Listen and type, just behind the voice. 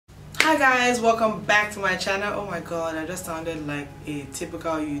Hi guys, welcome back to my channel. Oh my god, I just sounded like a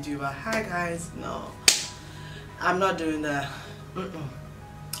typical YouTuber. Hi guys. No, I'm not doing that.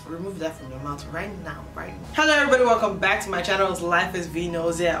 Remove that from your mouth right now, Hello everybody, welcome back to my channel. Life is V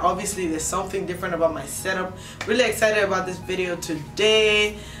Knows. Yeah, obviously there's something different about my setup. Really excited about this video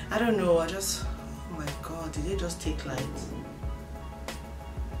today. I don't know, oh my god, did they just take lights?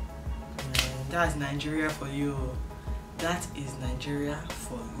 Man, that's Nigeria for you. That is Nigeria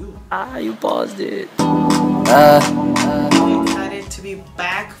for you. You paused it. I'm excited to be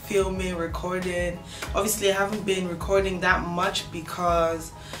back filming, recording. Obviously I haven't been recording that much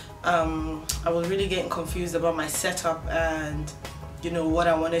because I was really getting confused about my setup and what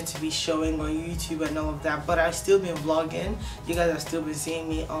I wanted to be showing on YouTube and all of that, but I've still been vlogging. You guys have still been seeing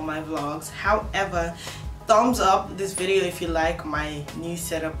me on my vlogs. However, thumbs up this video if you like my new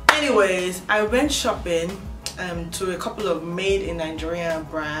setup. Anyways, I went shopping to a couple of made in Nigerian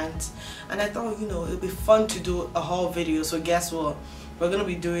brands, and I thought it'd be fun to do a haul video. So guess what, we're gonna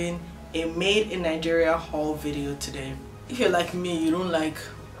be doing a made in Nigeria haul video today. If you're like me, you don't like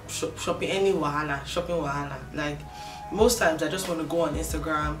shopping wahala. Like most times I just want to go on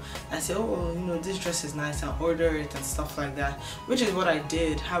Instagram and say, oh, this dress is nice, and order it and stuff like that, which is what I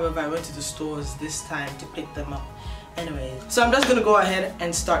did. However, I went to the stores this time to pick them up. Anyway, so I'm just gonna go ahead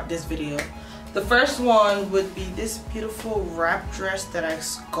and start this video. The first one would be this beautiful wrap dress that I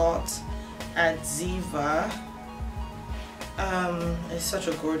got at ZIVA. It's such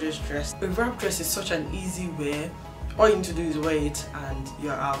a gorgeous dress. The wrap dress is such an easy wear. All you need to do is wear it and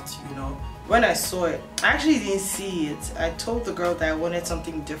you're out, When I saw it, I actually didn't see it. I told the girl that I wanted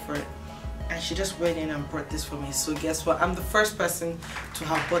something different, and she just went in and brought this for me. So guess what? I'm the first person to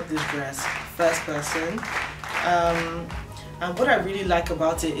have bought this dress. First person. And what I really like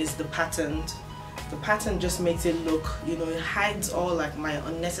about it is the pattern. The pattern just makes it look, it hides all like my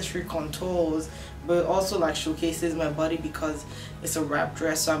unnecessary contours, but it also like showcases my body because it's a wrap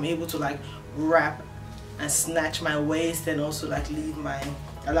dress. So I'm able to like wrap and snatch my waist, and also like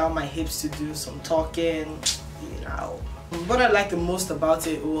allow my hips to do some talking, What I liked the most about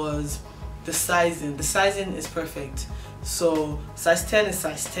it was the sizing. The sizing is perfect. So size 10 is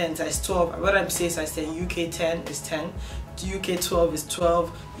size 10, size 12. When I say size 10, UK 10 is 10, UK 12 is 12,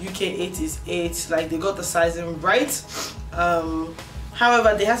 UK 8 is 8. Like, they got the sizing right.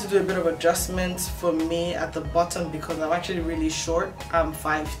 However, they had to do a bit of adjustment for me at the bottom because I'm actually really short. I'm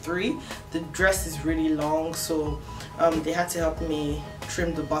 5'3". The dress is really long, so they had to help me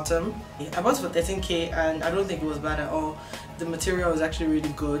trim the bottom. I bought it for 13k and I don't think it was bad at all. The material is actually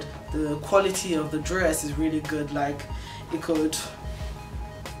really good. The quality of the dress is really good. Like, it could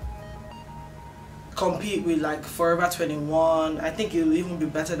compete with like Forever 21. I think it will even be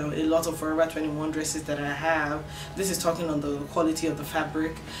better than a lot of Forever 21 dresses that I have. This is talking on the quality of the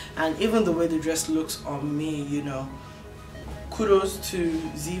fabric and even the way the dress looks on me, Kudos to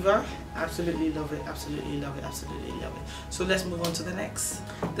ZIVA. Absolutely love it, absolutely love it, absolutely love it. So let's move on to the next.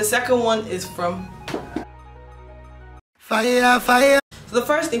 The second one is from Fire. So the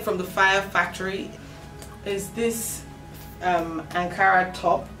first thing from the Fire Factory is this Ankara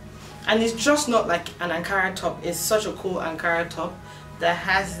top. And it's just not like an Ankara top, it's such a cool Ankara top that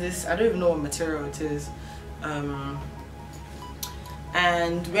has this, I don't even know what material it is, and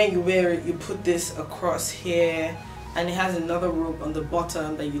when you wear it, you put this across here, and it has another rope on the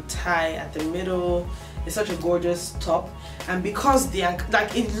bottom that you tie at the middle. It's such a gorgeous top, and because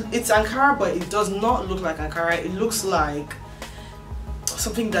it's Ankara, but it does not look like Ankara. It looks like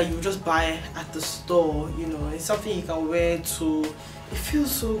something that you just buy at the store, It's something you can wear to, it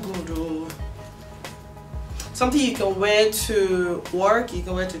feels so good though. Something you can wear to work, you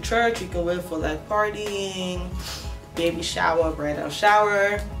can wear to church, you can wear for like partying, baby shower, bridal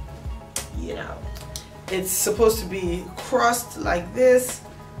shower, It's supposed to be crossed like this,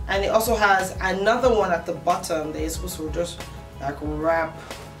 and it also has another one at the bottom that you're supposed to just like wrap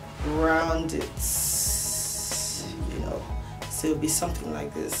around it, So it'll be something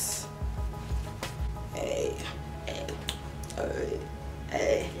like this. Hey.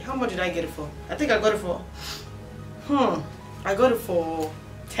 How much did I get it for? I think I got it for I got it for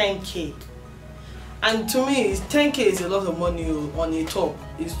 10k, and to me 10k is a lot of money on a top.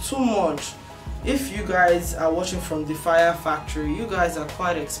 It's too much. If you guys are watching from the Fire Factory, you guys are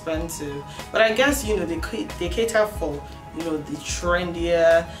quite expensive, but I guess they cater for the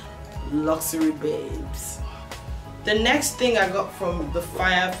trendier luxury babes. The next thing I got from the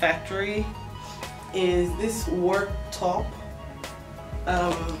Fire Factory is this work top.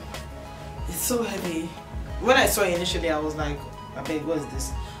 It's so heavy. When I saw it initially, I was like, I beg, what is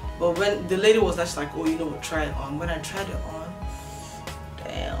this? But when the lady was just like, oh, try it on. When I tried it on,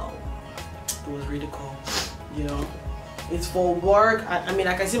 damn, it was really cool, you know. It's for work. I mean,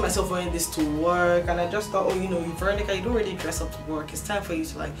 I can see myself wearing this to work, and I just thought, oh, you know, Veronica, you don't really dress up to work. It's time for you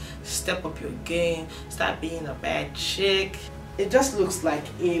to like step up your game, start being a bad chick. It just looks like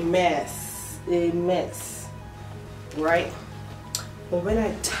a mess, right? But when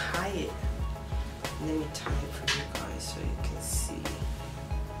I tie it, let me tie it for you guys so you can see.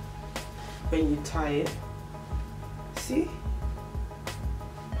 When you tie it, see,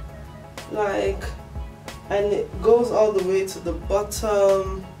 like, and it goes all the way to the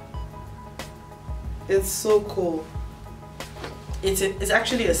bottom. It's so cool. It's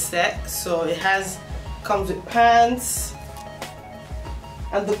actually a set, so it comes with pants,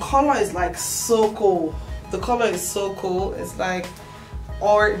 and the color is like so cool. The color is so cool. It's like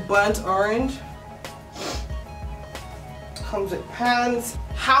burnt orange. Comes with pants.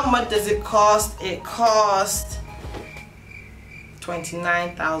 How much does it cost? It costs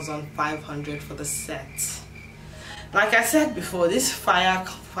 29,500 for the set. Like I said before, this fire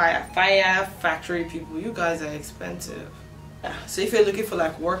factory people, you guys are expensive. So if you're looking for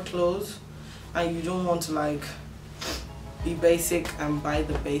like work clothes and you don't want to like be basic and buy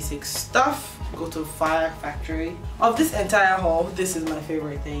the basic stuff, go to Fire Factory. Of this entire haul, this is my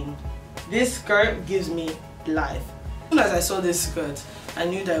favorite thing. This skirt gives me life. As soon as I saw this skirt, I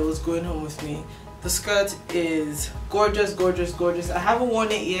knew that it was going home with me. The skirt is gorgeous, gorgeous, gorgeous. I haven't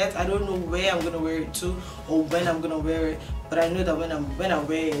worn it yet. I don't know where I'm gonna wear it to or when I'm gonna wear it, but I know that when I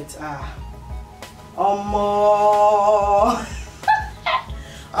wear it,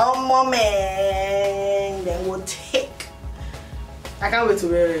 man, then we'll take. I can't wait to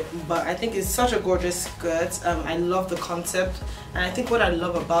wear it, but I think it's such a gorgeous skirt. I love the concept, and I think what I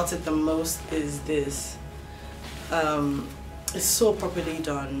love about it the most is this. It's so properly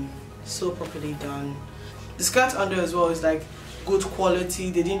done. So properly done. The skirt under as well is like good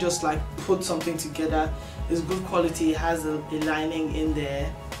quality. They didn't just like put something together. It's good quality. It has a lining in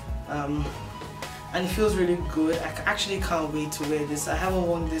there, and it feels really good. I actually can't wait to wear this. I haven't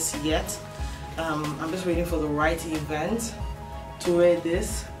worn this yet. I'm just waiting for the right event to wear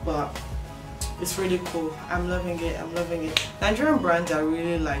this, but it's really cool. I'm loving it. I'm loving it. Nigerian brands are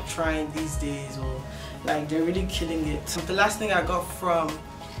really like trying these days, or like they're really killing it. The last thing I got from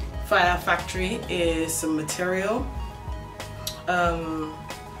Fire Factory is some material. Hope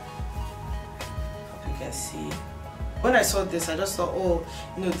you can see. When I saw this, I just thought, oh,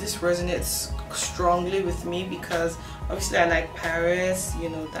 you know, this resonates strongly with me because obviously I like Paris, you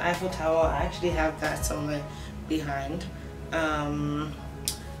know, the Eiffel Tower. I actually have that somewhere behind.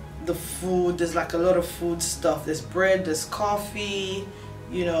 The food, there's like a lot of food stuff. There's bread, there's coffee,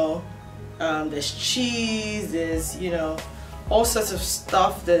 you know, there's cheese, there's, you know, all sorts of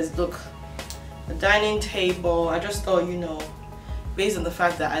stuff. There's, look, a dining table. I just thought, you know, based on the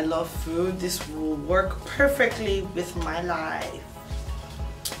fact that I love food, this will work perfectly with my life.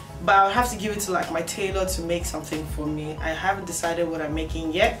 But I'll have to give it to like my tailor to make something for me. I haven't decided what I'm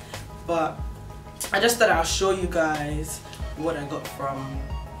making yet, but I just thought I'll show you guys what I got from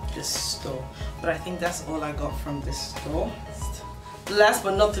this store. But I think that's all I got from this store. Last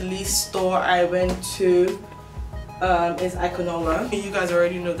but not the least store I went to is ICONOLA. You guys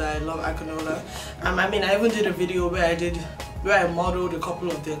already know that I love ICONOLA. I mean, I even did a video where I modeled a couple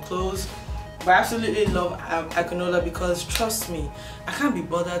of their clothes. But I absolutely love ICONOLA because, trust me, I can't be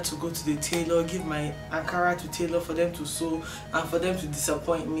bothered to go to the tailor, give my Ankara to tailor for them to sew and for them to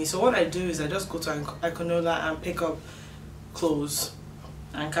disappoint me. So what I do is I just go to ICONOLA and pick up clothes,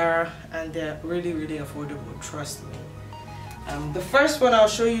 Ankara, and they're really, really affordable, trust me. The first one I'll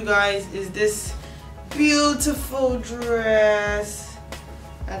show you guys is this beautiful dress,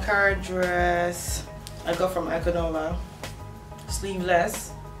 Ankara dress I got from ICONOLA,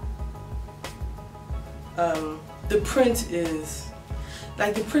 sleeveless. The print is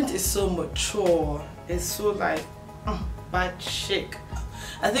so mature. It's so like bad chic.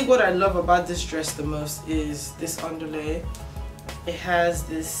 I think what I love about this dress the most is this underlay. It has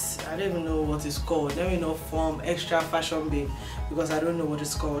this, I don't even know what it's called. Let me know from Extra Fashion Babe because I don't know what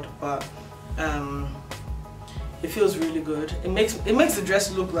it's called, but it feels really good. It makes the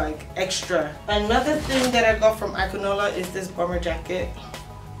dress look like extra. Another thing that I got from ICONOLA is this bomber jacket.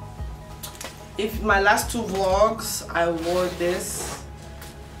 If my last two vlogs I wore this,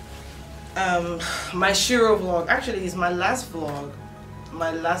 my Shiro vlog, actually is my last vlog,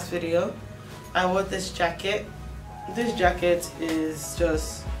 my last video, I wore this jacket. This jacket is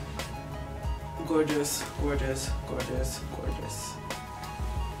just gorgeous, gorgeous, gorgeous, gorgeous.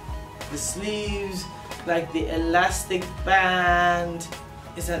 The sleeves, like the elastic band,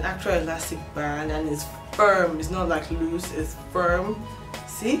 it's an actual elastic band and it's firm. It's not like loose, it's firm.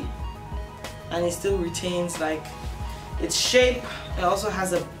 See? and it still retains like its shape. It also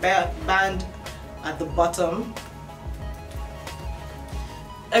has a band at the bottom.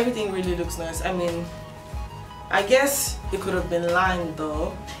 Everything really looks nice. I mean, I guess it could have been lined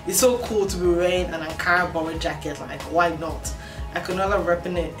though. It's so cool to be wearing an Ankara bomber jacket, like why not? ICONOLA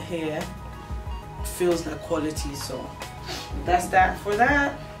repping it here feels like quality, so that's that for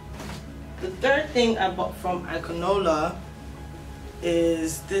that. The third thing I bought from ICONOLA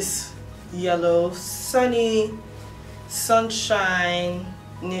is this yellow sunny sunshine-ish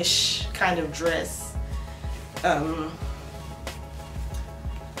kind of dress.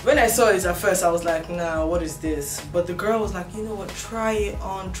 When I saw it at first, I was like, nah, what is this? But the girl was like, you know what, try it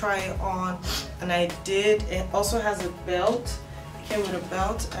on, and I did. It also has a belt. It came with a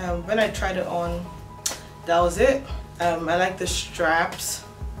belt. When I tried it on, that was it. I like the straps,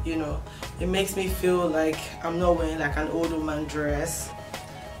 you know, it makes me feel like I'm not wearing like an old woman dress.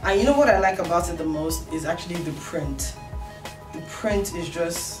 And you know what I like about it the most is actually the print. The print is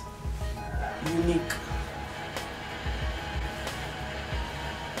just unique.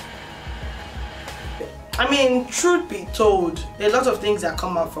 I mean, truth be told, a lot of things that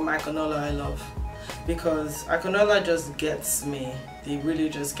come out from ICONOLA I love, because ICONOLA just gets me. They really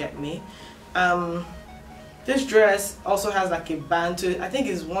just get me. This dress also has like a band to it. I think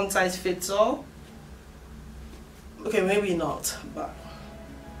it's one size fits all. Okay, maybe not, but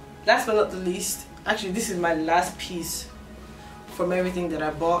last but not the least, actually this is my last piece from everything that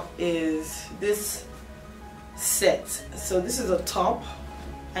I bought, is this set. So this is a top,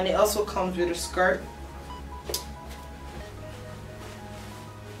 and it also comes with a skirt.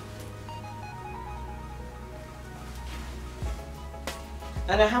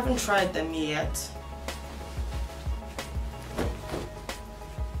 And I haven't tried them yet,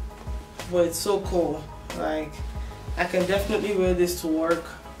 but it's so cool. Like, I can definitely wear this to work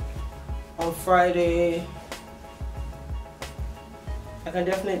on Friday. I can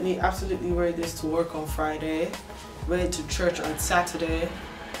definitely absolutely wear this to work on Friday, wear it to church on Saturday.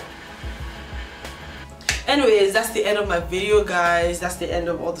 Anyways, that's the end of my video, guys. That's the end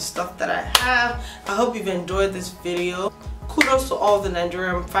of all the stuff that I have. I hope you've enjoyed this video. Kudos to all the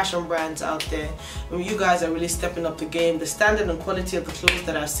Nigerian fashion brands out there. I mean, you guys are really stepping up the game. The standard and quality of the clothes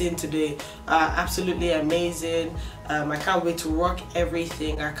that I've seen today are absolutely amazing. I can't wait to rock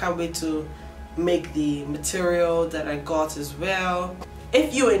everything. I can't wait to make the material that I got as well.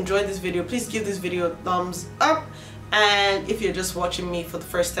 If you enjoyed this video, please give this video a thumbs up. And if you're just watching me for the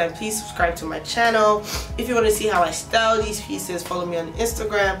first time, please subscribe to my channel. If you want to see how I style these pieces, follow me on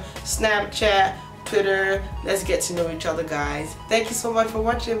Instagram, Snapchat, Twitter. Let's get to know each other, guys. Thank you so much for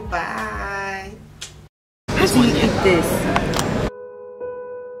watching. Bye. How do you eat this?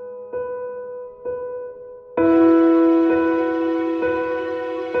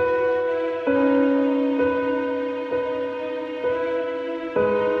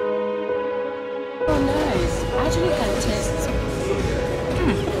 Oh, nice. I actually can taste.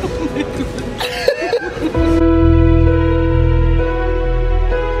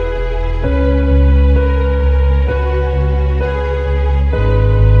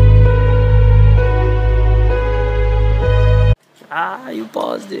 You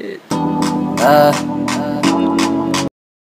paused it.